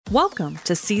Welcome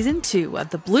to Season 2 of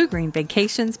the Bluegreen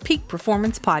Vacations Peak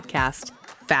Performance Podcast.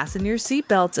 Fasten your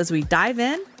seatbelts as we dive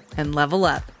in and level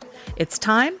up. It's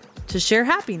time to share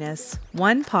happiness,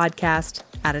 one podcast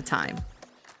at a time.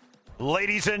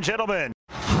 Ladies and gentlemen,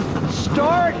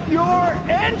 start your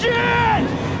engine!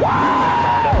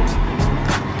 Wow!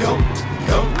 Go,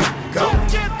 go, go,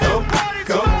 go, go,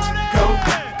 go,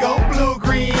 go,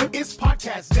 Bluegreen, it's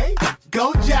podcast day.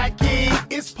 Go, Jackie,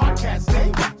 it's podcast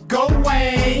day. Go,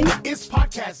 Wayne, it's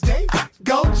podcast day.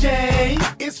 Go, Jay,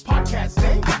 it's podcast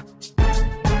day.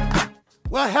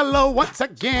 Well, hello once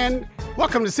again.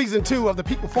 Welcome to Season 2 of the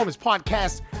Peak Performance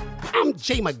Podcast. I'm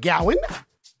Jay McGowan.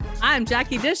 I'm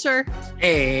Jackie Disher.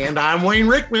 And I'm Wayne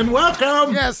Rickman.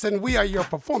 Welcome. Yes, and we are your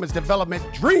performance development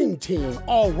dream team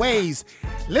always.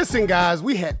 Listen, guys,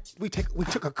 we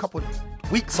took a couple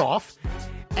weeks off,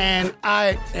 and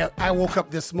I woke up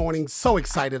this morning so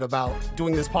excited about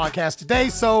doing this podcast today.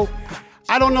 So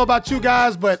I don't know about you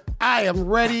guys, but I am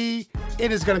ready.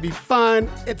 It is going to be fun.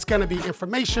 It's going to be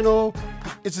informational.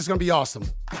 It's just going to be awesome.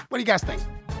 What do you guys think?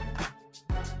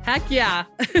 Heck yeah.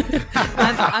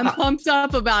 I'm pumped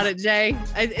up about it, Jay.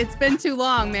 It's been too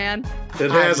long, man.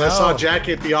 It has. I saw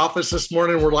Jackie at the office this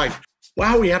morning. We're like,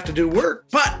 wow, we have to do work,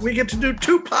 but we get to do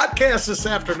 2 podcasts this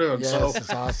afternoon. Yes, so it's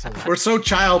awesome. We're so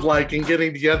childlike in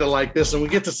getting together like this, and we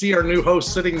get to see our new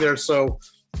host sitting there. So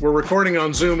we're recording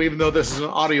on Zoom, even though this is an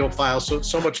audio file. So it's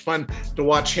so much fun to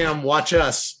watch him, watch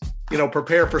us,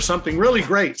 prepare for something really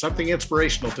great, something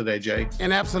inspirational today, Jay.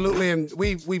 And absolutely. And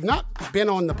we've not been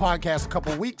on the podcast a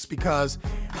couple of weeks because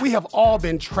we have all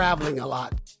been traveling a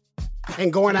lot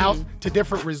and going out to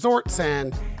different resorts.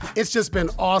 And it's just been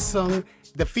awesome.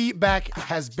 The feedback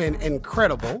has been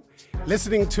incredible.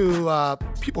 Listening to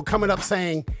people coming up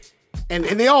saying, and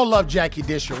they all love Jackie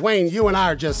Disher. Wayne, you and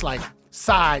I are just like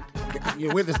side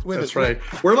with us. That's right.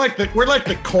 We're like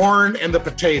the corn and the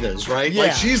potatoes, right? Yeah.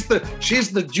 Like she's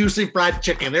the juicy fried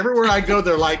chicken. Everywhere I go,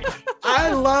 they're like, I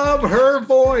love her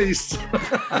voice.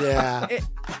 Yeah.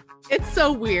 It's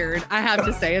so weird, I have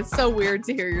to say. It's so weird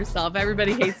to hear yourself.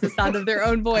 Everybody hates the sound of their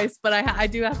own voice, but I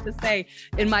do have to say,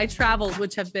 in my travels,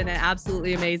 which have been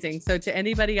absolutely amazing. So to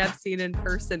anybody I've seen in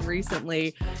person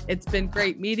recently, it's been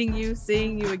great meeting you,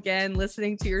 seeing you again,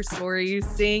 listening to your stories,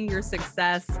 seeing your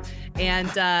success. And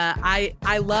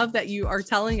I love that you are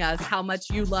telling us how much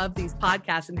you love these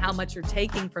podcasts and how much you're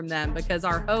taking from them, because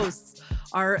our hosts,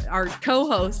 our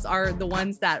co-hosts are the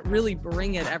ones that really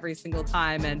bring it every single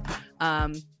time.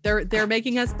 And they're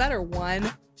making us better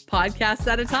one podcast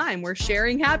at a time. We're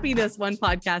sharing happiness one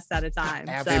podcast at a time.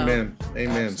 So.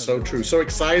 Amen. So true. So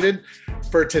excited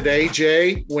for today,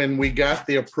 Jay, when we got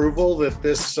the approval that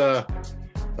this a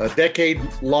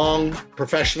decade-long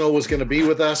professional was going to be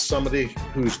with us, somebody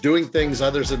who's doing things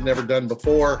others have never done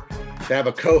before. To have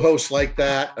a co-host like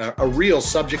that, a real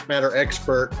subject matter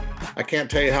expert. I can't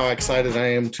tell you how excited I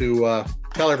am to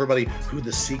tell everybody who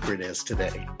the secret is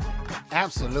today.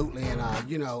 Absolutely. And,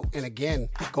 and again,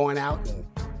 going out and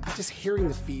just hearing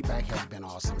the feedback has been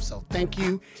awesome. So thank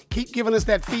you. Keep giving us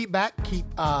that feedback. Keep,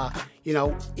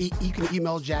 you can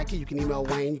email Jackie, you can email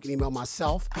Wayne, you can email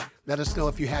myself. Let us know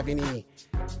if you have any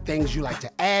things you like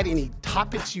to add, any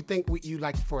topics you think you'd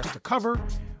like for us to cover.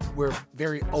 We're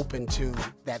very open to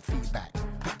that feedback.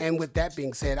 And with that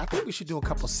being said, I think we should do a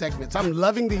couple segments. I'm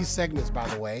loving these segments, by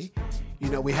the way.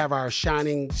 We have our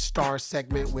Shining Star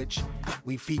segment, which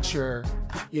we feature,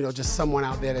 just someone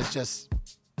out there that's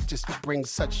just brings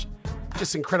such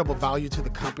just incredible value to the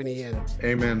company. And,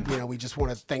 amen. We just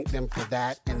want to thank them for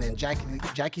that. And then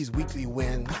Jackie's weekly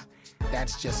wins,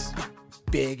 that's just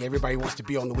big. Everybody wants to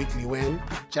be on the weekly win.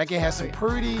 Jackie has some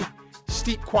pretty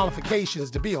steep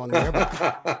qualifications to be on there,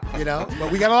 but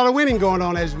we got a lot of winning going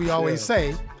on, as we always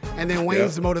say. And then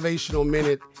Wayne's motivational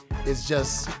minute is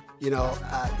just,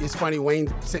 it's funny.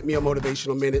 Wayne sent me a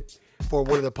motivational minute for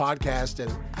one of the podcasts,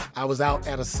 and I was out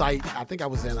at a site. I think I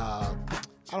was in, I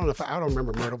don't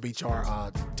remember Myrtle Beach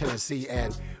or Tennessee,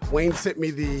 and Wayne sent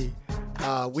me the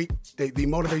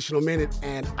motivational minute,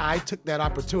 and I took that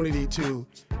opportunity to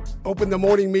open the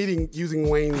morning meeting using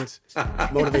Wayne's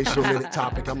motivational minute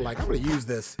topic. I'm like, I'm going to use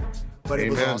this, but it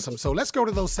was awesome. So let's go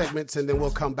to those segments, and then we'll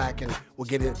come back and we'll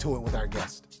get into it with our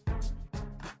guest.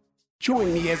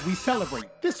 Join me as we celebrate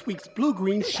this week's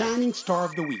Bluegreen Shining Star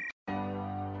of the Week.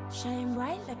 Shine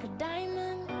bright like a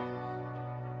diamond.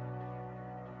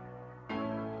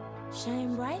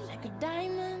 Shine bright like a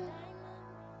diamond.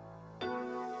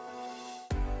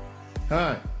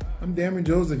 Hi, I'm Dameron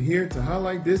Joseph here to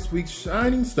highlight this week's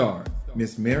Shining Star.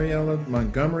 Miss Mariella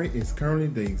Montgomery is currently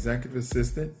the Executive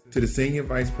Assistant to the Senior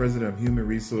Vice President of Human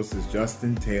Resources,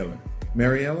 Justin Taylor.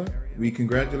 Mariella We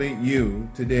congratulate you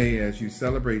today as you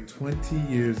celebrate 20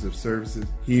 years of services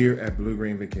here at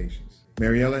Bluegreen Vacations.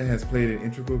 Mariella has played an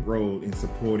integral role in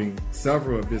supporting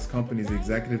several of this company's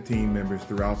executive team members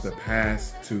throughout the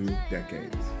past 2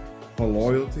 decades. Her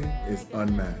loyalty is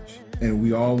unmatched, and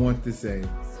we all want to say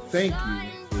thank you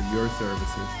for your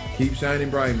services. Keep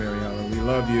shining bright, Mariella. We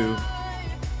love you.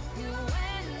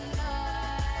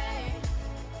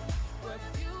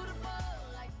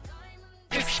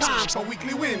 It's time for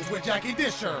Weekly Wins with Jackie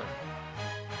Disher.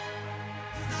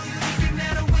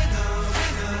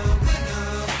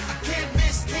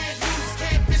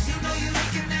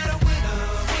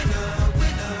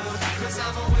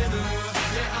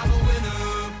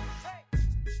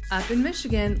 Up in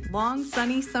Michigan, long,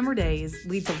 sunny summer days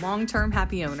lead to long-term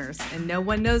happy owners, and no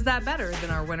one knows that better than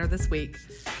our winner this week.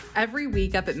 Every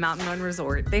week up at Mountain Run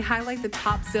Resort, they highlight the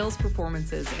top sales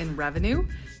performances in revenue,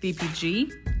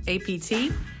 VPG,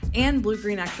 APT, and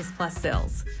Bluegreen Access Plus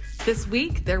sales. This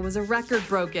week, there was a record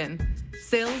broken.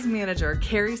 Sales manager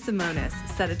Carrie Simonis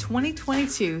set a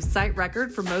 2022 site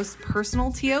record for most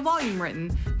personal TO volume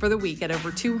written for the week at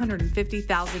over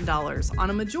 $250,000 on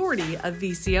a majority of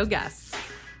VCO guests.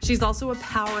 She's also a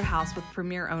powerhouse with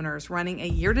premier owners running a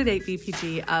year-to-date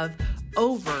VPG of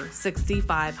over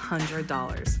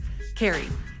 $6,500. Carrie,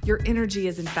 your energy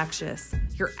is infectious.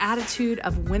 Your attitude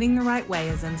of winning the right way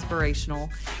is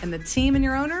inspirational. And the team and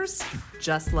your owners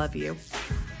just love you.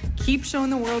 Keep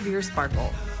showing the world your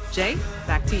sparkle. Jay,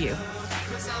 back to you.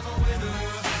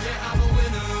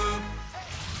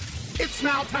 It's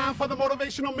now time for the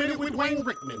Motivational Minute with Wayne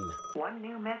Rickman. One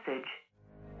new message.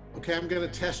 Okay, I'm going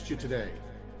to test you today.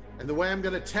 And the way I'm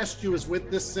going to test you is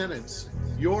with this sentence.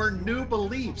 Your new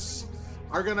beliefs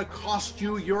are going to cost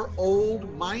you your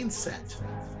old mindset.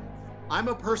 I'm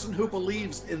a person who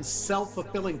believes in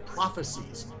self-fulfilling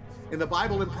prophecies. In the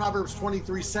Bible, in Proverbs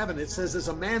 23:7, it says, as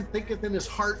a man thinketh in his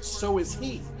heart, so is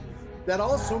he. That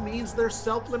also means there's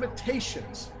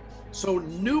self-limitations. So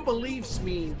new beliefs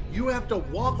mean you have to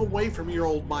walk away from your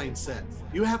old mindset.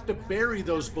 You have to bury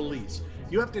those beliefs.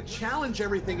 You have to challenge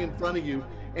everything in front of you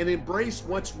and embrace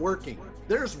what's working.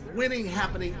 There's winning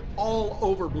happening all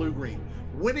over Bluegreen.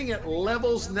 Winning at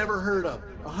levels never heard of,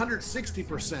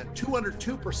 160%,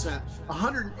 202%,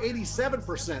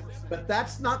 187%. But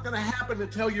that's not going to happen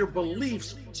until your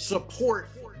beliefs support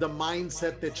the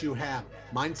mindset that you have.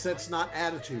 Mindset's not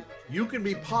attitude. You can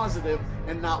be positive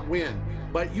and not win,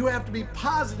 but you have to be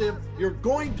positive. You're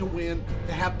going to win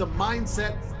to have the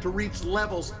mindset to reach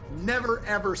levels never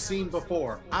ever seen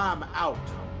before. I'm out.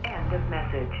 End of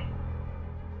message.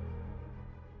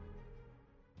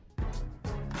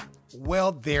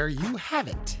 Well, there you have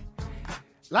it.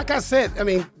 Like I said, I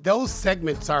mean, those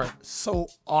segments are so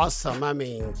awesome. I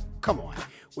mean, come on.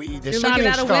 You're looking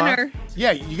at a winner.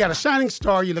 Yeah, you got a shining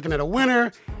star. You're looking at a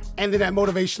winner. And then that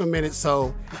motivational minute.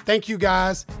 So thank you,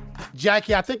 guys.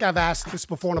 Jackie, I think I've asked this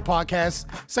before on the podcast.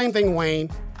 Same thing, Wayne.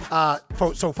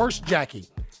 So first, Jackie,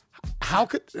 how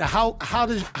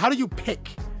do you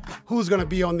pick who's going to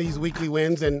be on these weekly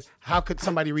wins, and how could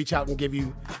somebody reach out and give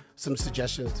you some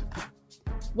suggestions?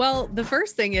 Well, the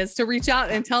first thing is to reach out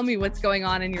and tell me what's going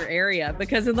on in your area,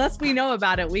 because unless we know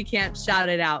about it, we can't shout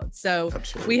it out. So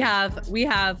Absolutely. we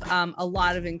have a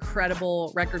lot of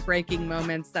incredible record-breaking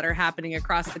moments that are happening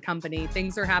across the company.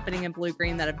 Things are happening in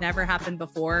Bluegreen that have never happened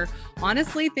before.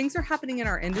 Honestly, things are happening in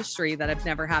our industry that have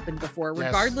never happened before,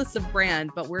 regardless of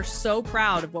brand. But we're so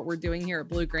proud of what we're doing here at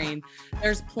Bluegreen.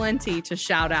 There's plenty to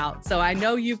shout out. So I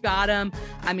know you've got them.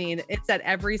 I mean, it's at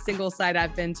every single site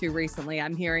I've been to recently.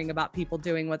 I'm hearing about people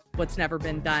doing what's never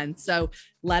been done. So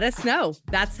let us know.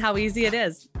 That's how easy it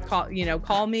is.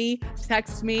 Call me,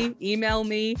 text me, email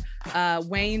me,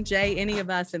 Wayne, Jay, any of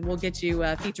us, and we'll get you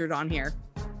featured on here.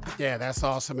 Yeah, that's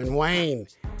awesome. And Wayne,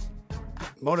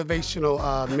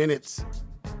 motivational minutes.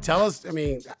 Tell us. I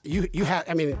mean, you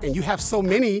have so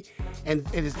many, and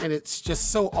it's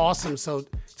just so awesome. So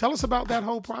tell us about that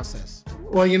whole process.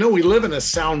 Well, we live in a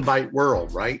soundbite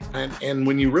world, right? And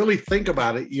when you really think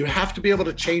about it, you have to be able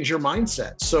to change your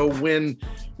mindset. So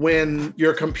when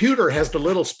your computer has the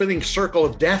little spinning circle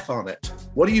of death on it,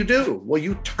 what do? Well,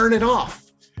 you turn it off.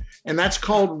 And that's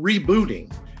called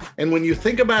rebooting. And when you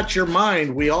think about your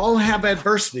mind, we all have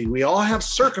adversity. We all have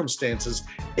circumstances.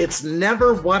 It's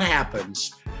never what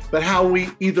happens, but how we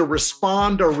either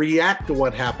respond or react to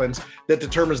what happens that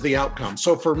determines the outcome.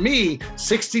 So for me,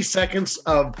 60 seconds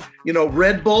of,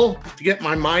 Red Bull to get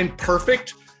my mind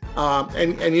perfect.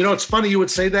 And it's funny you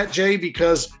would say that, Jay,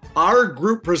 because our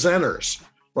group presenters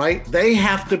right? They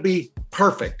have to be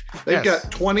perfect. They've Yes.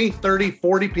 got 20, 30,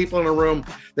 40 people in a room.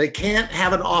 They can't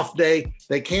have an off day.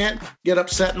 They can't get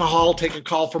upset in the hall, take a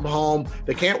call from home.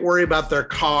 They can't worry about their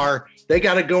car. They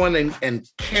got to go in and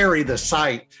carry the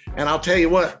site. And I'll tell you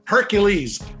what,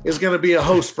 Hercules is going to be a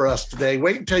host for us today.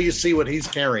 Wait until you see what he's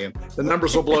carrying. The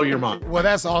numbers will blow your mind. Well,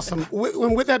 that's awesome.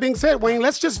 With that being said, Wayne,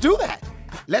 let's just do that.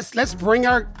 Let's bring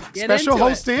our Get special into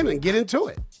host it. in and get into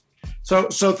it.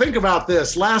 So think about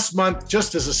this. Last month,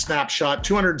 just as a snapshot,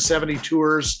 270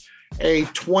 tours, a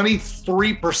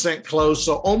 23% close.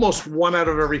 So almost 1 out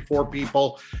of every 4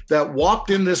 people that walked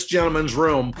in this gentleman's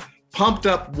room pumped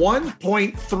up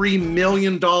 $1.3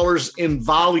 million in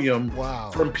volume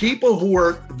Wow. from people who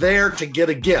were there to get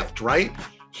a gift, right?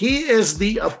 He is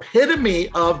the epitome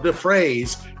of the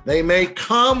phrase, they may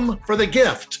come for the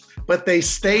gift, but they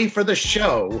stay for the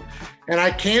show. And I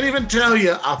can't even tell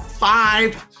you a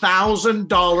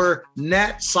 $5,000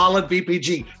 net solid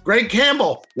VPG. Greg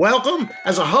Campbell, welcome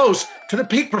as a host to the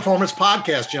Peak Performance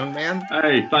Podcast, young man.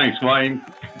 Hey, thanks, Wayne.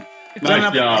 Is that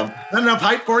Nice job. enough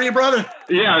hype for you, brother?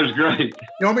 Yeah, it was great.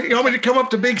 You want me to come up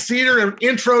to Big Cedar and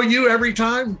intro you every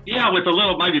time? Yeah, with a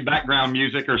little maybe background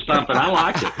music or something. I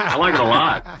like it. I like it a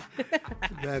lot.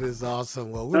 That is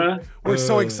awesome. Well, we're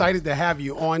so excited to have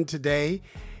you on today.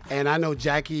 And I know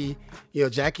Jackie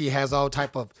has all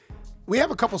type of, we have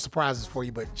a couple surprises for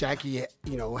you, but Jackie, has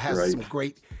Right. some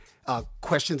great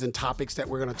questions and topics that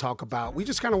we're going to talk about. We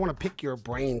just kind of want to pick your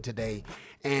brain today.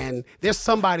 And there's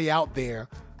somebody out there,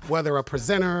 whether a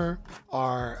presenter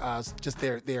or just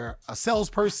they're a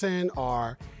salesperson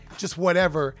or just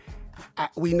whatever,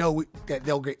 we know that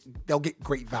they'll get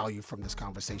great value from this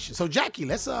conversation. So Jackie,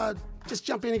 let's just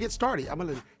jump in and get started. I'm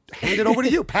going to hand it over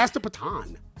to you. Pass the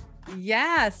baton.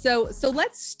 Yeah. So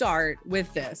let's start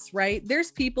with this, right?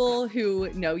 There's people who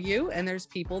know you and there's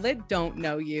people that don't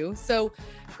know you. So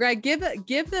Greg, give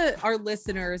our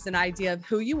listeners an idea of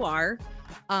who you are,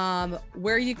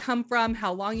 where you come from,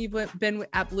 how long you've been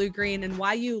at Bluegreen, and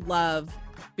why you love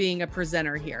being a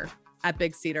presenter here at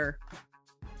Big Cedar.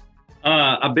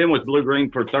 I've been with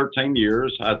Bluegreen for 13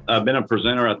 years. I've been a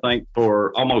presenter, I think,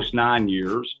 for almost 9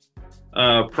 years.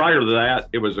 Prior to that,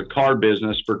 it was a car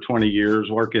business for 20 years,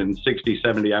 working 60,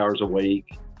 70 hours a week.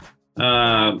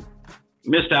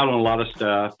 Missed out on a lot of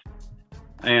stuff.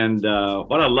 And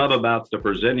what I love about the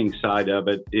presenting side of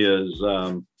it is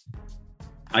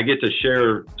I get to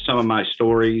share some of my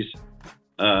stories,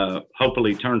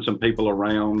 hopefully turn some people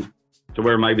around to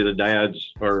where maybe the dads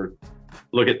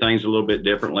look at things a little bit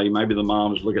differently. Maybe the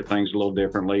moms look at things a little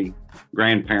differently,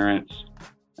 grandparents.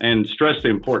 And stress the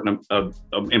importance of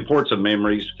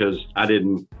memories, because I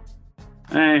didn't,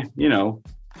 I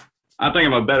think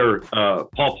I'm a better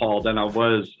pawpaw than I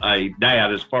was a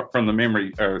dad as far from the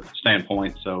memory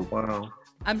standpoint. So, Wow.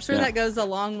 I'm sure that goes a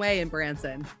long way in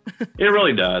Branson. it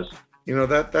really does.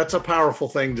 That's a powerful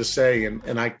thing to say,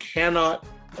 and I cannot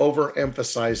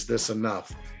overemphasize this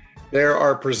enough. There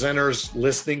are presenters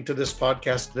listening to this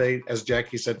podcast today, as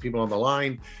Jackie said, people on the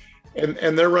line,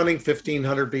 and they're running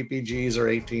 1,500 VPGs or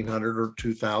 1,800 or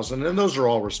 2,000, and those are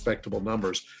all respectable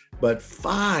numbers. But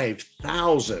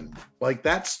 5,000, like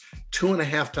that's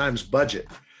 2.5 times budget.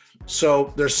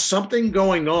 So there's something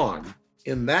going on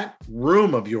in that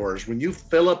room of yours when you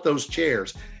fill up those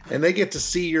chairs and they get to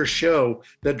see your show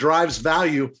that drives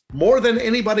value more than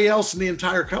anybody else in the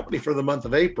entire company for the month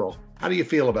of April. How do you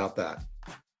feel about that?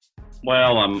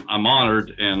 Well, I'm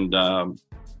honored, and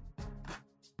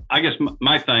I guess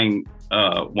my thing,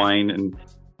 Wayne,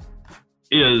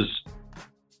 is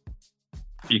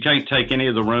you can't take any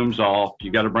of the rooms off.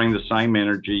 You got to bring the same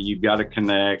energy. You've got to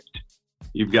connect.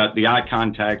 You've got the eye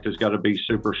contact has got to be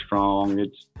super strong.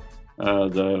 It's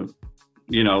the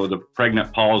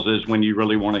pregnant pauses when you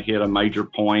really want to hit a major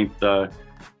point, the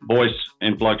voice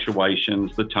and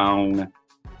fluctuations, the tone,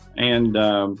 and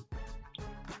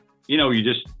you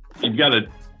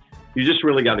just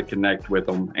really got to connect with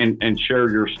them and share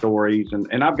your stories.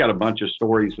 And I've got a bunch of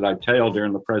stories that I tell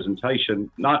during the presentation.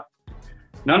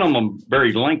 None of them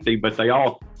very lengthy, but they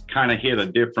all kind of hit a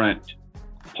different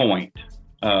point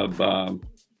of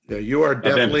you are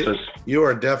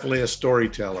definitely a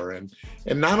storyteller. And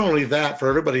not only that, for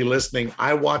everybody listening,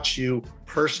 I watch you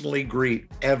personally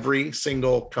greet every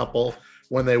single couple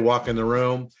when they walk in the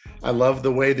room. I love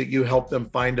the way that you help them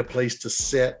find a place to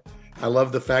sit. I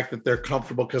love the fact that they're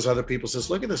comfortable because other people says,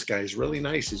 look at this guy, he's really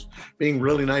nice. He's being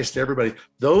really nice to everybody.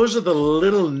 Those are the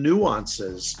little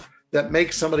nuances that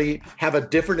makes somebody have a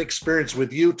different experience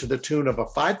with you to the tune of a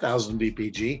 5,000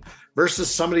 VPG versus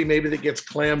somebody maybe that gets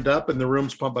clammed up and the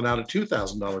room's pumping out a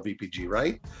 $2,000 VPG,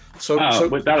 right? So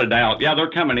without a doubt. Yeah, they're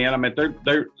coming in. I mean,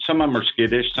 they're some of them are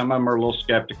skittish. Some of them are a little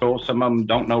skeptical. Some of them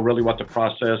don't know really what the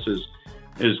process is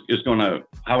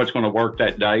how it's going to work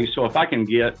that day. So if I can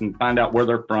get and find out where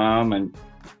they're from and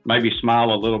maybe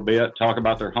smile a little bit, talk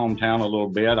about their hometown a little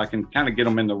bit, I can kind of get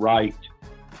them in the right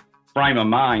frame of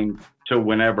mind to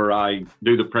whenever I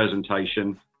do the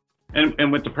presentation.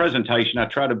 And with the presentation, I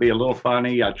try to be a little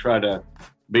funny. I try to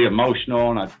be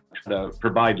emotional, and I try to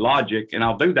provide logic. And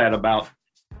I'll do that about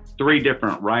 3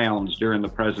 different rounds during the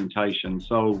presentation.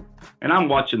 So, and I'm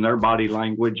watching their body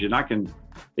language, and I can,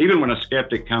 even when a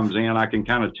skeptic comes in, I can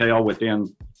kind of tell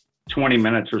within 20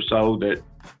 minutes or so that,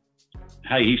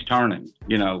 hey, he's turning,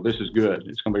 this is good.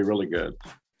 It's going to be really good.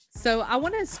 So I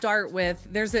want to start with,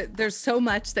 there's so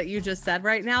much that you just said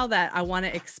right now that I want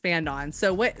to expand on.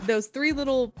 So what those 3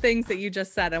 little things that you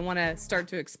just said, I want to start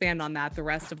to expand on that the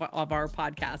rest of our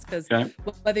podcast, because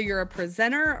whether you're a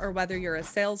presenter or whether you're a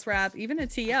sales rep, even a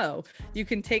TO, you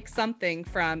can take something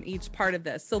from each part of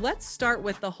this. So let's start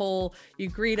with the whole, you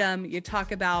greet them, you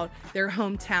talk about their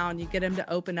hometown, you get them to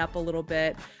open up a little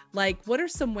bit. Like, what are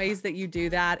some ways that you do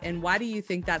that? And why do you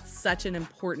think that's such an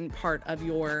important part of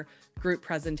your group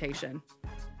presentation?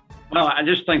 Well, I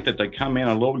just think that they come in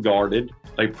a little guarded.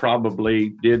 They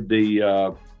probably did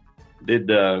the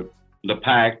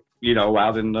pack,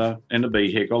 out in the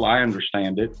vehicle. I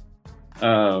understand it.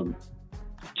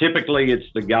 Typically, it's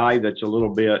the guy that's a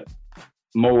little bit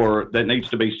more, that needs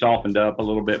to be softened up a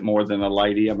little bit more than a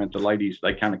lady. I mean, the ladies,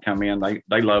 they kind of come in.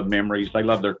 They love memories. They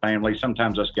love their family.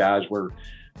 Sometimes us guys, we're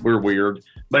weird.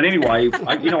 But anyway,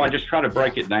 I just try to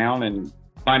break it down and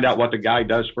find out what the guy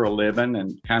does for a living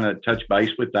and kind of touch base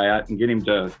with that and get him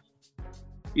to,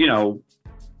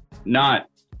 not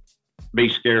be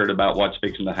scared about what's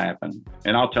fixing to happen.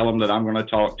 And I'll tell them that I'm going to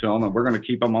talk to them and we're going to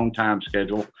keep them on time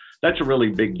schedule. That's a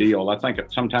really big deal. I think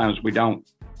sometimes we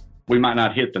might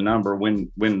not hit the number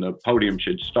when the podium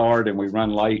should start and we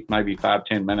run late, maybe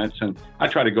 5-10 minutes. And I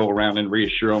try to go around and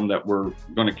reassure them that we're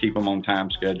going to keep them on time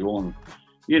schedule. And,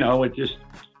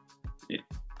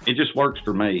 it just works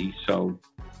for me. So.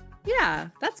 Yeah,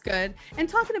 that's good. And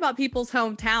talking about people's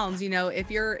hometowns,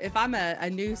 if I'm a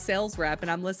new sales rep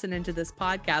and I'm listening to this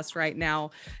podcast right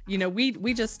now,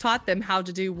 we just taught them how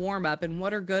to do warm up and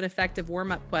what are good, effective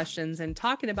warm up questions, and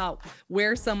talking about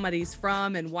where somebody's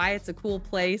from and why it's a cool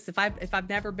place. If I've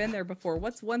never been there before,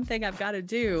 what's one thing I've got to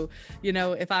do?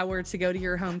 If I were to go to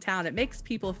your hometown, it makes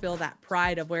people feel that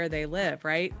pride of where they live,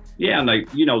 right? Yeah, and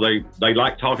they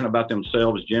like talking about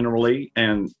themselves generally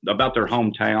and about their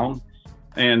hometown.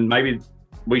 And maybe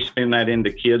we spin that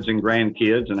into kids and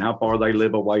grandkids and how far they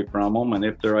live away from them and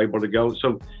if they're able to go.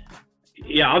 So,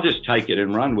 yeah, I'll just take it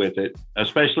and run with it,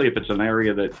 especially if it's an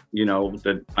area that,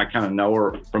 that I kind of know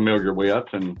or familiar with.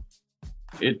 And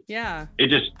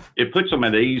it puts them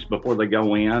at ease before they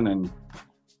go in. And,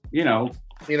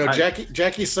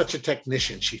 Jackie's such a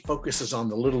technician. She focuses on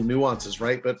the little nuances,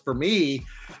 right? But for me,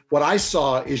 what I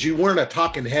saw is you weren't a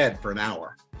talking head for an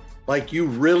hour. Like, you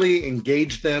really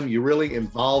engage them, you really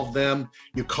involve them,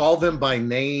 you call them by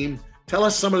name. Tell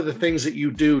us some of the things that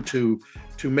you do to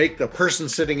make the person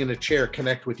sitting in a chair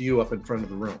connect with you up in front of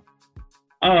the room.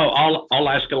 Oh, I'll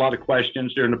ask a lot of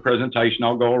questions during the presentation.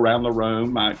 I'll go around the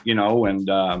room, I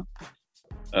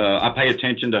pay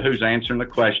attention to who's answering the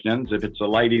questions. If it's a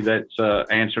lady that's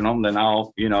answering them, then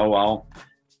I'll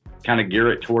kind of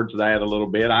gear it towards that a little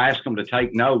bit. I ask them to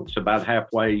take notes about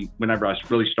halfway whenever I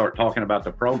really start talking about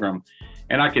the program.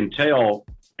 And I can tell,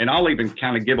 and I'll even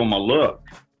kind of give them a look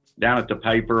down at the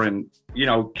paper and,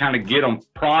 kind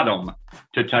of prod them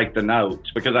to take the notes,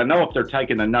 because I know if they're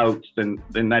taking the notes, then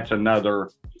that's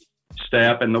another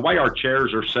step. And the way our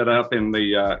chairs are set up in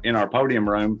our podium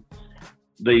room,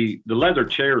 the leather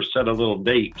chairs set a little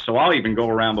deep. So I'll even go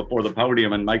around before the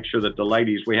podium and make sure that the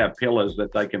ladies, we have pillows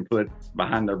that they can put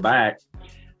behind their back.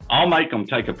 I'll make them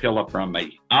take a pillow from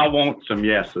me. I want some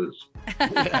yeses.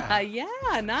 Yeah,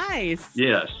 nice.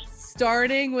 Yes.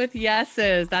 Starting with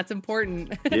yeses. That's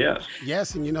important. Yes.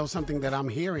 Yes. And something that I'm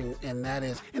hearing, and that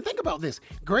is, and think about this,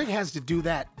 Greg has to do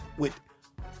that with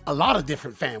a lot of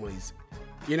different families.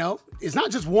 It's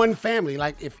not just one family.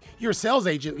 Like, if you're a sales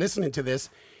agent listening to this,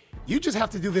 you just have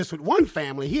to do this with one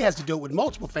family. He has to do it with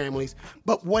multiple families.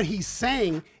 But what he's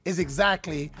saying is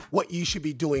exactly what you should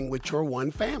be doing with your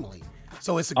one family.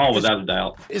 So without a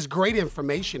doubt. It's great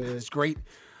information, and it's great.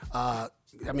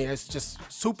 It's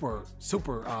just super,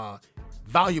 super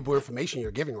valuable information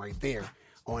you're giving right there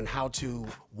on how to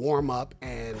warm up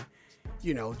and,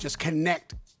 just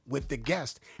connect with the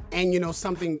guest. And,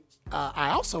 something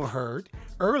I also heard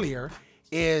earlier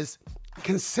is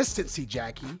consistency,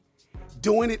 Jackie.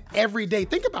 Doing it every day.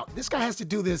 Think about it. This guy has to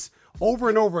do this over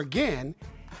and over again.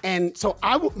 And so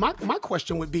my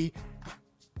question would be,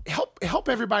 help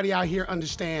everybody out here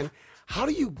understand how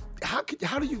do you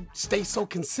stay so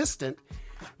consistent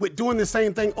with doing the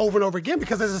same thing over and over again?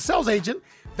 Because as a sales agent,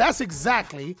 that's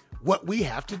exactly what we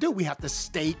have to do. We have to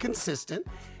stay consistent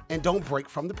and don't break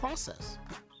from the process.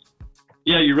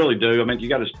 Yeah, you really do. I mean, you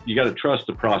got to trust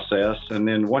the process, and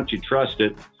then once you trust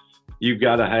it, you've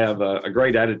got to have a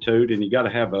great attitude, and you got to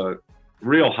have a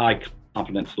real high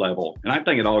confidence level. And I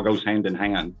think it all goes hand in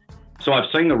hand. So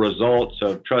I've seen the results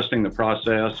of trusting the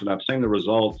process, and I've seen the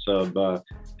results of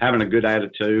having a good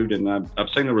attitude, and I've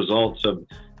seen the results of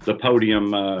the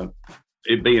podium,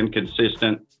 it being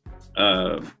consistent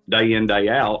day in, day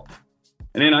out.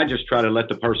 And then I just try to let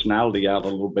the personality out a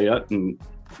little bit and,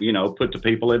 put the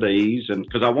people at ease. And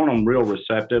because I want them real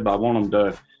receptive, I want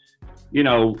them to,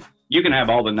 you can have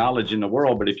all the knowledge in the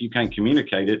world, but if you can't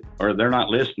communicate it or they're not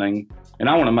listening, and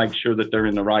I want to make sure that they're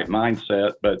in the right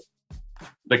mindset. But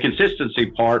the consistency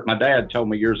part, my dad told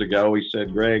me years ago, he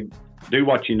said, Greg, do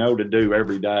what you know to do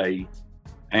every day,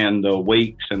 and the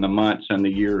weeks and the months and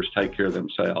the years take care of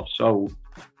themselves. So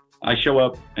I show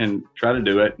up and try to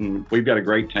do it, and we've got a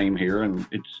great team here, and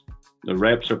the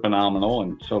reps are phenomenal,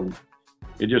 and so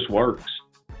it just works.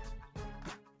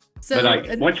 So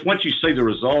but once you see the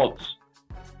results,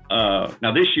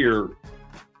 now this year,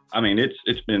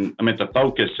 the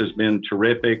focus has been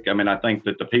terrific. I mean, I think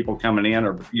that the people coming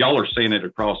in y'all are seeing it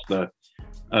across the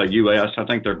U.S. I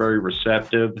think they're very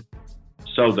receptive,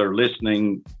 so they're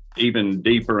listening even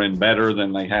deeper and better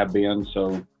than they have been.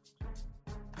 So.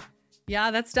 Yeah,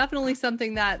 that's definitely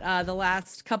something that the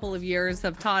last couple of years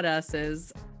have taught us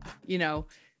is,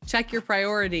 check your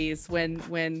priorities.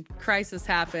 When crisis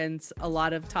happens, a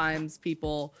lot of times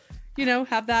people,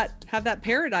 have that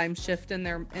paradigm shift in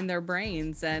their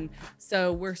brains. And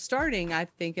so we're starting, I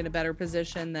think, in a better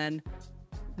position than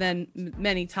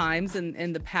many times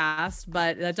in the past,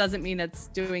 but that doesn't mean it's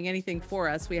doing anything for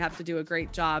us. We have to do a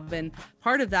great job. And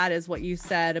part of that is what you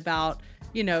said about,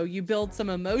 you build some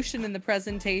emotion in the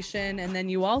presentation, and then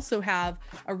you also have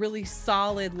a really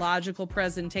solid, logical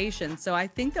presentation. So I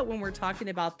think that when we're talking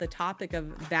about the topic of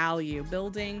value,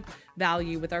 building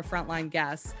value with our frontline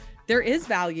guests, there is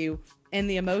value in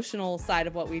the emotional side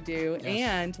of what we do, yes,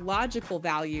 and logical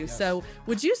value. Yes. So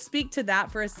would you speak to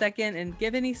that for a second and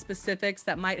give any specifics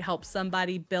that might help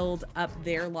somebody build up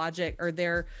their logic or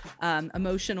their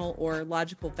emotional or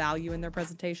logical value in their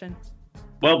presentation?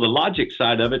 Well, the logic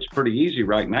side of it's pretty easy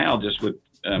right now, just with,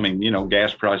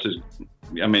 gas prices.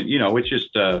 It's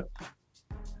just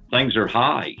things are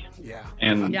high. Yeah.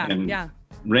 And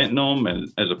renting them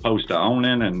as opposed to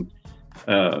owning,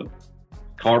 and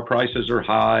car prices are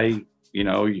high.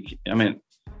 The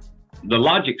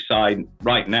logic side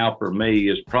right now for me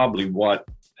is probably what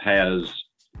has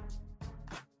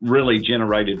really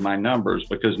generated my numbers,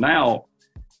 because now,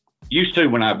 used to,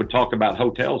 when I would talk about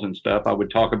hotels and stuff, I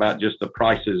would talk about just the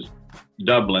prices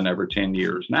doubling every 10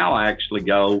 years. Now I actually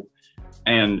go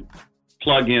and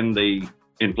plug in the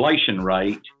inflation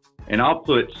rate, and I'll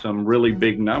put some really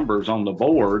big numbers on the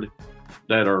board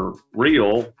that are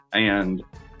real. And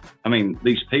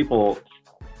these people,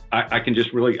 I can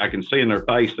see in their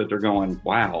face that they're going,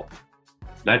 wow,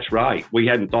 that's right. We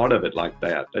hadn't thought of it like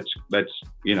that. That's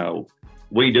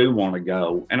we do want to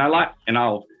go. And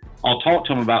I'll talk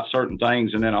to them about certain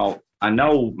things, and then I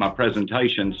know my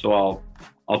presentation, so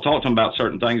I'll talk to them about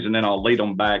certain things, and then I'll lead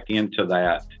them back into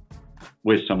that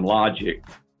with some logic.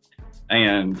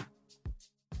 And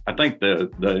I think the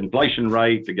inflation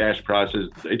rate, the gas prices,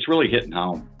 it's really hitting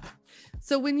home.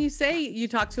 So when you say you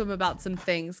talk to them about some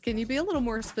things, can you be a little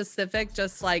more specific?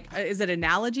 Just like, is it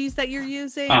analogies that you're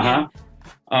using?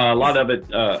 A lot of it,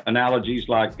 analogies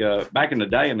like back in the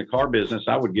day in the car business,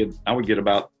 I would get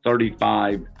about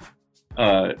 35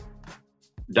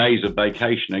 days of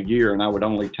vacation a year, and I would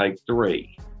only take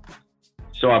 3.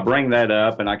 So I bring that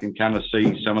up, and I can kind of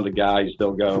see some of the guys,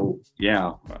 they'll go,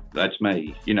 yeah, that's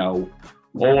me,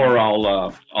 or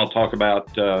I'll talk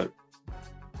about,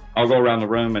 I'll go around the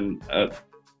room, and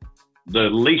the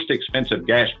least expensive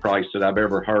gas price that I've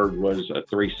ever heard was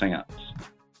 3 cents.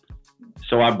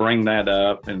 So I bring that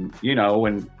up, and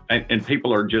and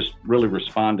people are just really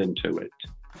responding to it.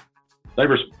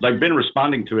 They've been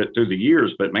responding to it through the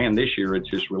years, but man, this year it's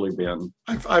just really been.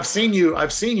 I've seen you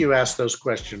ask those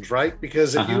questions, right?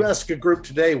 Because if you ask a group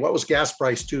today, what was gas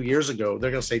price 2 years ago,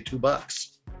 they're going to say $2.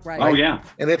 Right. Oh yeah,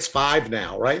 and it's 5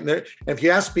 now, right? And if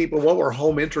you ask people what were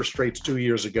home interest rates 2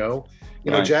 years ago,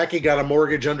 You know, Jackie got a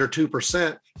mortgage under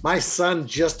 2%. My son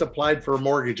just applied for a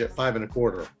mortgage at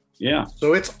 5.25%. Yeah.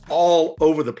 So it's all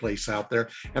over the place out there.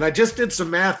 And I just did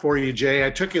some math for you, Jay. I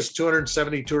took his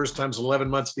 270 tours times 11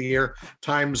 months of the year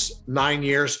times 9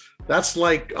 years. That's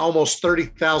like almost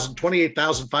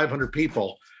 28,500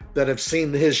 people that have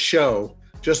seen his show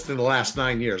just in the last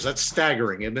 9 years. That's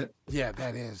staggering, isn't it? Yeah,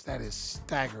 that is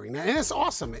staggering. And it's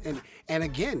awesome. And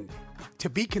again, to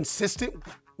be consistent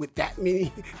with that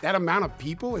amount of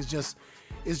people is just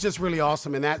really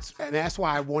awesome. And that's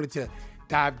why I wanted to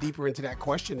dive deeper into that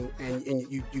question, and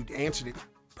you answered it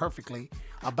perfectly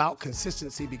about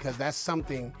consistency, because that's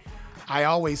something I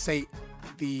always say,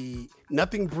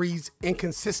 nothing breeds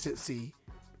inconsistency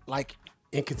like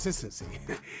inconsistency.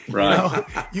 Right.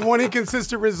 You want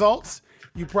inconsistent results,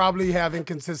 you probably have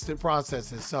inconsistent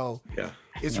processes. So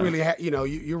it's really,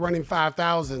 you're running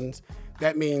 5,000s.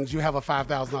 That means you have a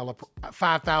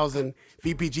 $5,000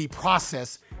 VPG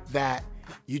process that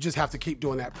you just have to keep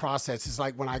doing that process. It's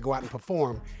like when I go out and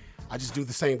perform, I just do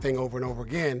the same thing over and over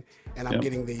again, and I'm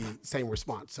getting the same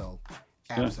response. So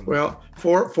absolutely. Well,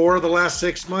 for the last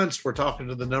 6 months, we're talking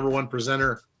to the number one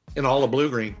presenter in all of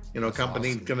Bluegreen. That's company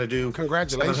awesome. Going to do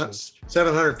congratulations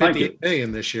 750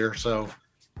 million this year. So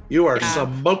you are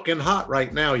smoking hot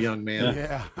right now, young man.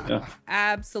 Yeah.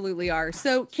 Absolutely are.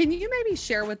 So can you maybe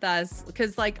share with us,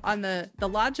 because like on the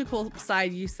logical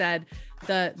side, you said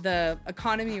the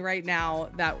economy right now,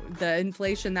 that the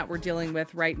inflation that we're dealing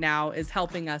with right now is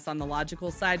helping us on the logical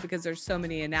side, because there's so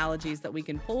many analogies that we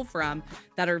can pull from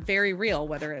that are very real,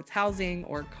 whether it's housing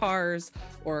or cars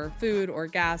or food or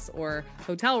gas or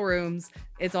hotel rooms.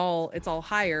 It's all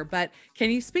higher. But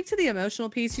can you speak to the emotional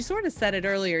piece? You sort of said it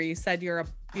earlier. You said you're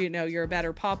a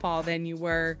better pawpaw than you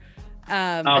were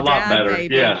a lot better,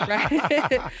 maybe, yes.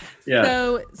 Right?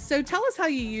 Yeah. So tell us how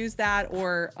you use that,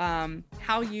 or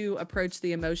how you approach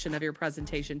the emotion of your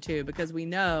presentation too, because we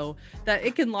know that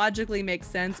it can logically make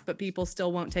sense, but people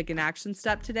still won't take an action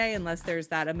step today unless there's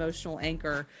that emotional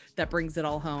anchor that brings it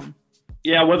all home.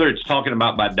 Yeah, whether it's talking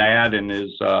about my dad and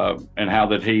his and how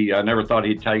that I never thought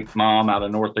he'd take mom out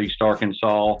of Northeast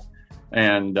Arkansas,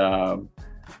 and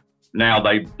now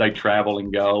they travel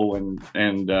and go,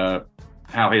 and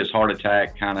how his heart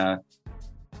attack kind of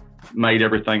made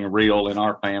everything real in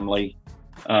our family,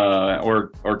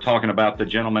 or talking about the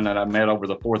gentleman that I met over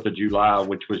the 4th of July,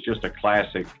 which was just a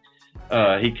classic.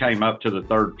 He came up to the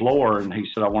 3rd floor and he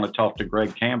said, "I want to talk to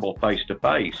Greg Campbell face to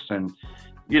face." And,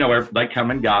 they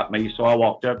come and got me. So I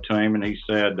walked up to him and he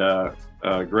said,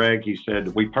 "Greg," he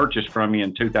said, "we purchased from you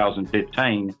in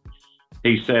 2015.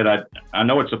 He said, I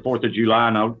know it's the 4th of July.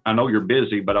 I know you're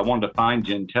busy, but I wanted to find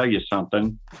you and tell you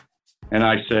something." And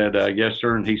I said, "Yes,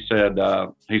 sir." And he said,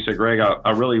 "Greg,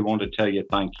 I really want to tell you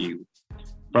thank you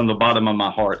from the bottom of my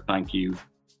heart. Thank you."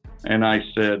 And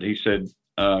he said,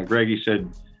 "Greg," he said,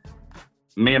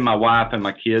 "me and my wife and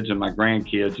my kids and my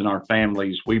grandkids and our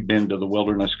families, we've been to the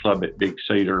Wilderness Club at Big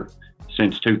Cedar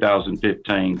since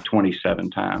 2015,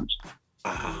 27 times.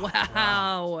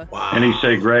 Wow. And he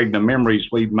said, "Greg, the memories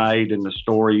we've made and the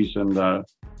stories." And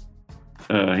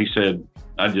he said,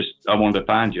 I wanted to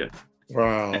find you."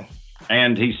 Wow.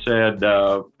 And he said,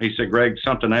 "Greg,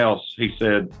 something else." He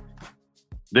said,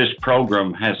 "This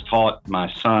program has taught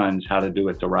my sons how to do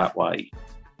it the right way."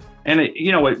 And it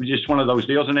was just one of those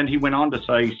deals. And then he went on to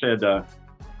say, he said,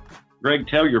 "Greg,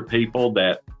 tell your people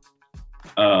that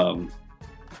I'm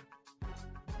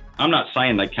not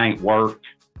saying they can't work.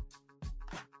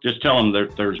 Just tell them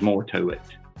there's more to it."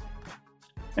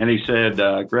 And he said,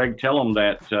 "Greg, tell them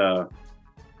that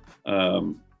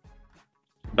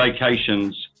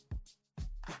vacations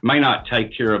may not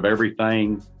take care of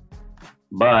everything,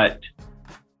 but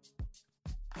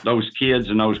those kids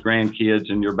and those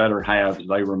grandkids and your better halves,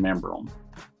 they remember them."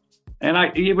 And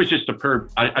it was just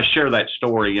I share that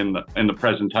story in the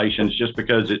presentations just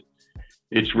because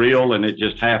it's real and it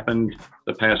just happened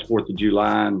the past 4th of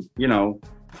July, and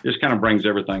just kind of brings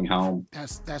everything home.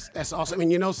 That's awesome.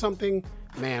 And something,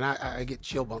 man, I get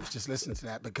chill bumps just listening to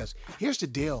that, because here's the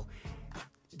deal.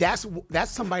 That's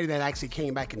somebody that actually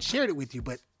came back and shared it with you,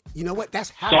 but you know what?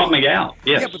 That's happening. Sought me out.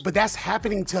 Yes. Yeah, but that's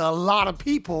happening to a lot of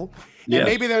people. And yes.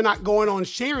 Maybe they're not going on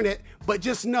sharing it, but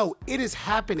just know it is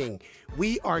happening.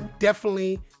 We are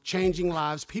definitely changing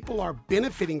lives. People are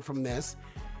benefiting from this.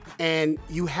 And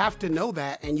you have to know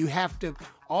that. And you have to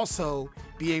also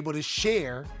be able to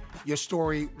share your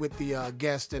story with the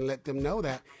guest and let them know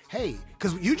that, hey,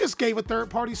 because you just gave a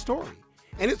third-party story.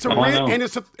 And it's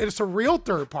a real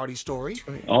third-party story.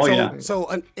 So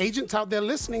an agents out there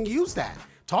listening, use that.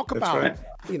 Talk about it.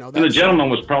 And the gentleman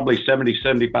was probably 70,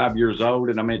 75 years old.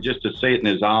 And I mean, just to see it in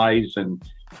his eyes and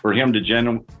for him to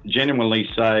genuinely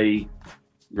say,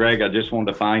 Greg, I just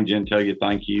wanted to find you and tell you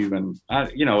thank you. And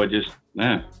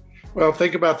Well,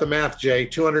 think about the math, Jay.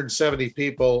 270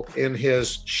 people in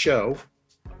his show,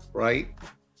 right?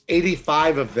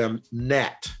 85 of them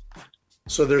net.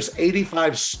 So there's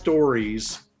 85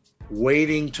 stories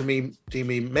waiting to be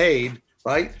made,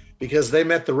 right? Because they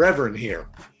met the Reverend here.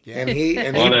 Yeah. And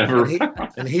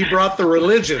he brought the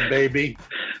religion, baby.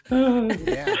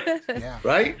 Yeah.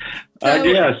 Right?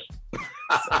 Yes.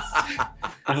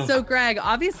 So Greg,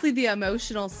 obviously the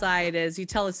emotional side is you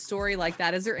tell a story like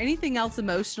that. Is there anything else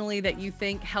emotionally that you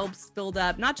think helps build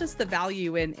up not just the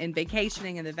value in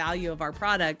vacationing and the value of our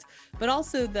product, but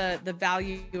also the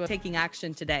value of taking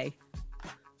action today?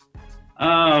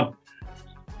 From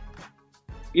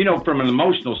an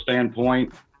emotional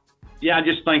standpoint, yeah, I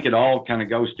just think it all kind of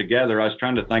goes together. I was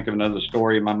trying to think of another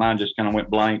story. My mind just kind of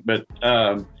went blank, but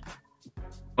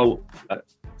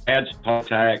had some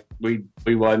contact. We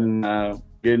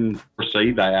didn't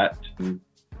foresee that. And,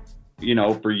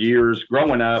 for years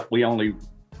growing up, me and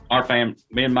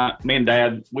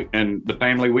Dad and the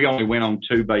family, we only went on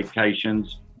 2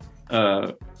 vacations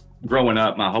growing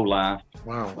up my whole life.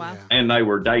 Wow. And they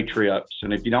were day trips.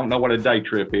 And if you don't know what a day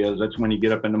trip is, that's when you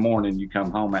get up in the morning, you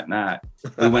come home at night.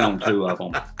 We went on 2 of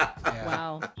them.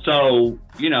 Wow. So,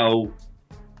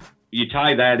 you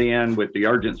tie that in with the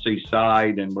urgency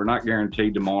side, and we're not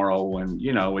guaranteed tomorrow. And,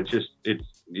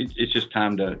 it's just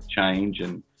time to change.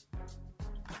 And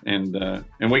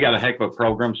we got a heck of a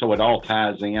program. So it all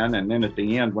ties in. And then at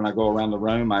the end, when I go around the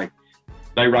room,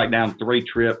 they write down 3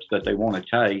 trips that they want to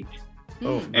take.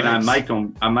 Oh, and nice.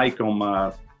 I make them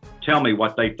tell me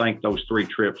what they think those 3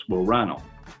 trips will run on.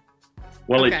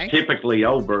 Well, Okay. It's typically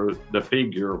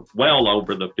well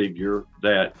over the figure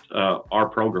that our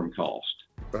program cost.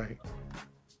 Right.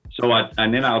 So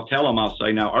then I'll tell them, I'll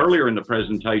say, now earlier in the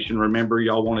presentation, remember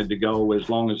y'all wanted to go as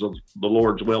long as the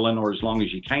Lord's willing or as long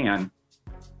as you can.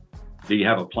 Do you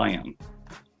have a plan?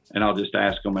 And I'll just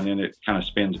ask them, and then it kind of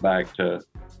spins back to,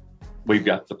 we've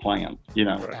got the plan,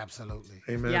 Right. Absolutely.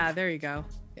 Amen. Yeah, there you go.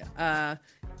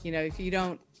 If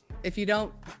you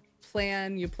don't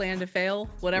plan, you plan to fail,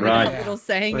 whatever Right. that little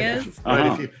saying Right. is.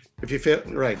 Right. If you fail,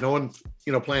 right. No one,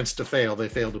 plans to fail. They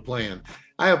fail to plan.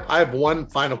 I have one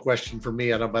final question for me.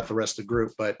 I don't know about the rest of the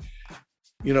group, but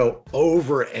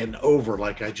over and over,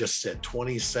 like I just said,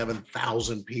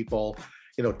 27,000 people,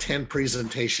 10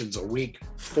 presentations a week,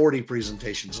 40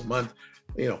 presentations a month,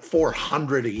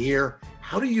 400 a year.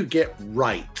 How do you get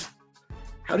right?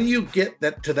 How do you get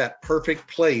that to that perfect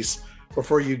place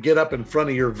before you get up in front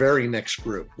of your very next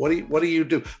group? What do you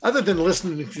do other than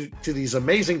listening to these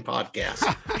amazing podcasts?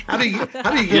 How do you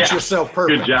get yourself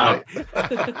perfect? Good job.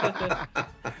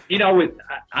 Right?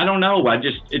 I don't know.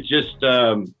 It's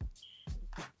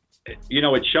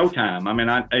showtime. I mean,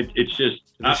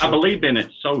 I believe in it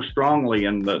so strongly,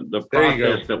 and the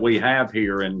process that we have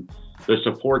here and the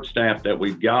support staff that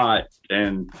we've got.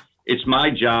 And it's my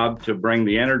job to bring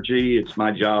the energy. It's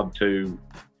my job to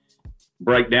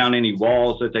break down any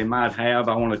walls that they might have.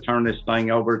 I want to turn this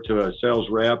thing over to a sales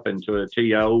rep and to a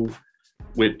TO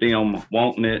with them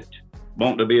wanting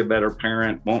to be a better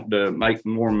parent, wanting to make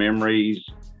more memories.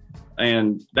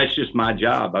 And that's just my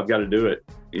job. I've got to do it,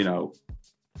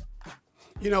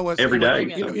 every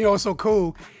day. What's so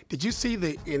cool? Did you see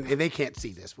and they can't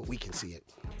see this, but we can see it.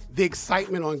 The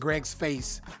excitement on Greg's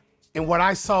face. And what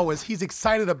I saw was he's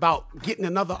excited about getting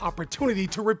another opportunity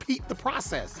to repeat the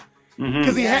process.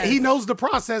 Because he knows the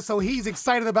process, so he's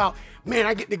excited about, man,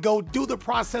 I get to go do the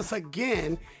process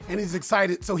again, and he's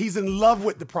excited. So he's in love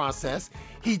with the process.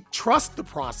 He trusts the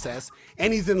process,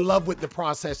 and he's in love with the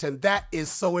process, and that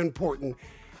is so important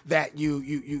that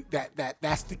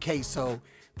that's the case. So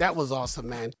that was awesome,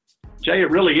 man. Jay,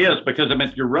 it really is, because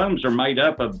your rooms are made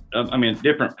up of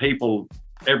different people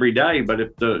every day. But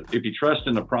if you trust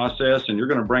in the process and you're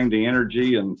going to bring the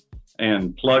energy and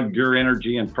plug your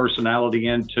energy and personality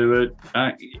into it,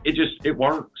 it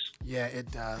works. Yeah,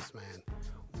 it does, man.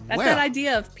 That's that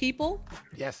idea of people,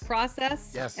 yes,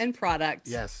 process, yes, and product.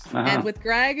 Yes. Uh-huh. And with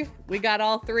Greg, we got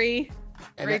all 3.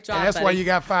 Great job. And that's buddy. why you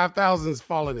got 5,000s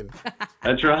following him.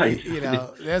 That's right.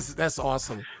 That's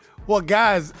awesome. Well,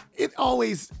 guys, it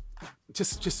always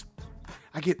just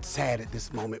I get sad at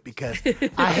this moment because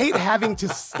I hate having to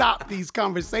stop these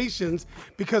conversations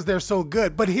because they're so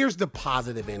good. But here's the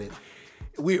positive in it.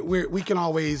 We can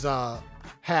always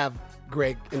have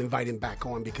Greg and invite him back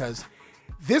on, because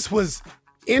this was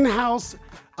in-house.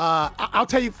 I'll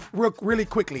tell you really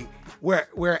quickly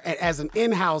where as an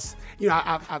in-house,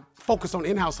 I focus on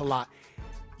in-house a lot.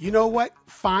 You know what?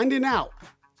 Finding out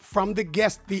from the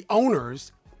guests, the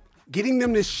owners, getting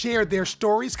them to share their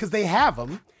stories because they have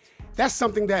them. that's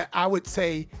something that I would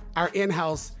say our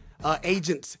in-house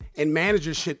agents and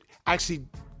managers should actually,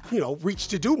 reach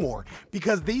to do more.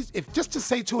 Because if just to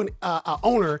say to an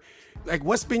owner, like,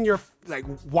 what's been your, like,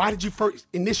 why did you first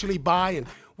initially buy, and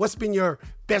what's been your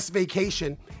best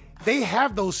vacation? They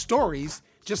have those stories,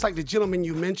 just like the gentleman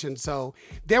you mentioned. So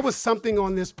there was something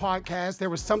on this podcast. There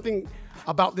was something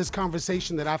about this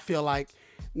conversation that I feel like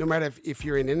no matter if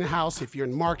you're in-house, if you're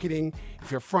in marketing,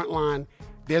 if you're frontline,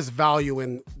 there's value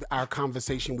in our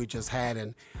conversation we just had.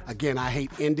 And again, I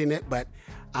hate ending it, but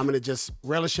I'm going to just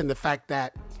relish in the fact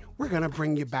that we're going to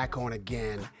bring you back on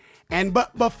again.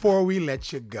 But before we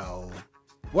let you go,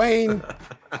 Wayne,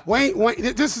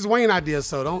 this is Wayne's idea,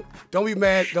 so don't be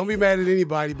mad. Don't be mad at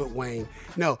anybody but Wayne.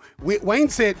 No, Wayne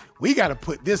said we got to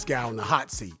put this guy on the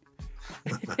hot seat.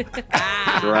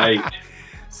 Right.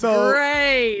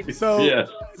 Great.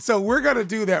 So we're gonna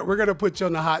do that. We're gonna put you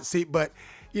on the hot seat, but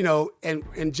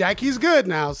and Jackie's good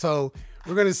now, so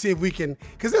we're gonna see if we can,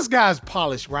 because this guy's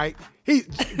polished, right?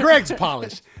 Greg's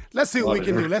polished. Let's see what we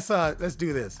can do. Let's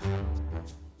do this.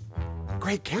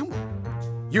 Greg Campbell,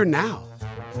 you're now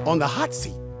on the hot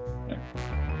seat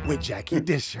with Jackie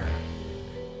Disher.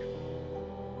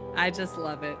 I just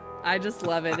love it.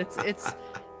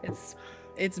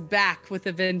 It's back with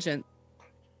a vengeance.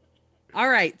 All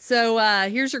right. So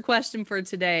here's your question for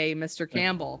today, Mr.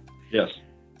 Campbell. Yes.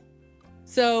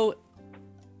 So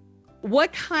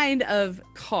what kind of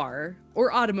car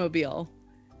or automobile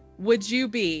would you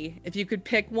be if you could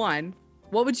pick one?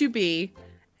 What would you be?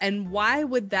 And why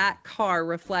would that car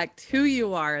reflect who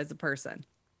you are as a person?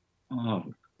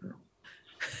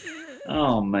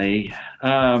 Oh, me.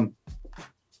 Come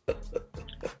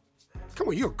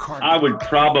on, you're a car guy. I would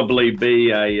probably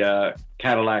be a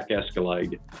Cadillac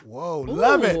Escalade. Whoa,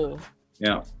 love it.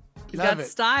 Yeah. You got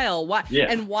style. Why?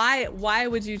 Yeah. And why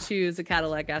would you choose a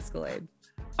Cadillac Escalade?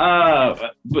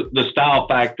 The style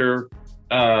factor,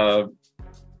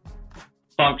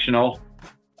 functional,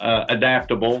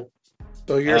 adaptable.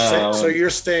 So you're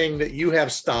saying that you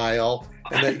have style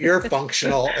and that you're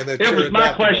functional and that it was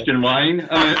my question, Wayne.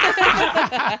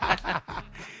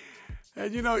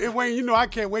 And Wayne, I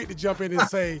can't wait to jump in and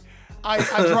say,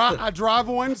 I drive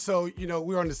one, so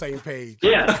we're on the same page.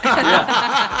 Yeah.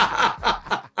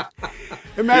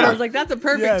 I was like, that's a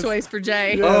perfect choice for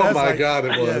Jay. Yeah, oh my God,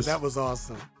 it was. Yeah, that was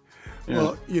awesome.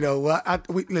 Yeah. Well,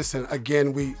 listen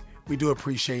again. We do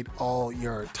appreciate all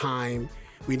your time.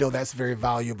 We know that's very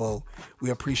valuable.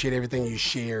 We appreciate everything you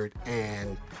shared,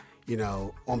 and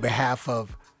on behalf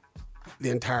of the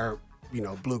entire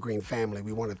Bluegreen family,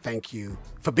 we want to thank you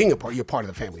for being you're part of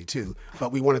the family too,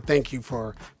 but we want to thank you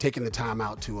for taking the time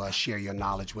out to share your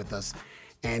knowledge with us,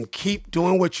 and keep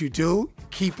doing what you do.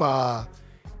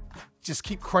 Just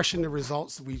keep crushing the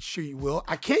results. We sure you will.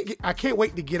 I can't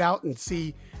wait to get out and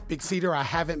see Big Cedar. I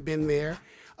haven't been there.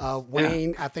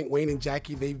 Wayne, I think Wayne and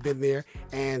Jackie, they've been there,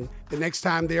 and the next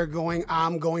time they're going,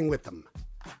 I'm going with them.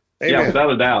 Amen. Yeah,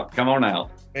 without a doubt. Come on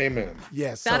out. Amen.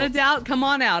 Yes. Without a doubt, come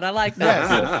on out. I like that.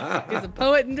 Yes. He's a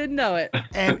poet and didn't know it.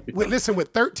 And listen, with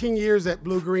 13 years at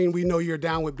Bluegreen, we know you're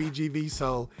down with BGV,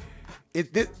 so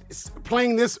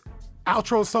playing this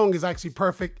outro song is actually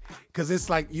perfect because it's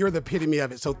like you're the epitome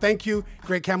of it. So thank you,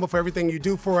 Greg Campbell, for everything you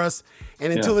do for us.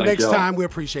 And until the next time, we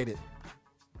appreciate it.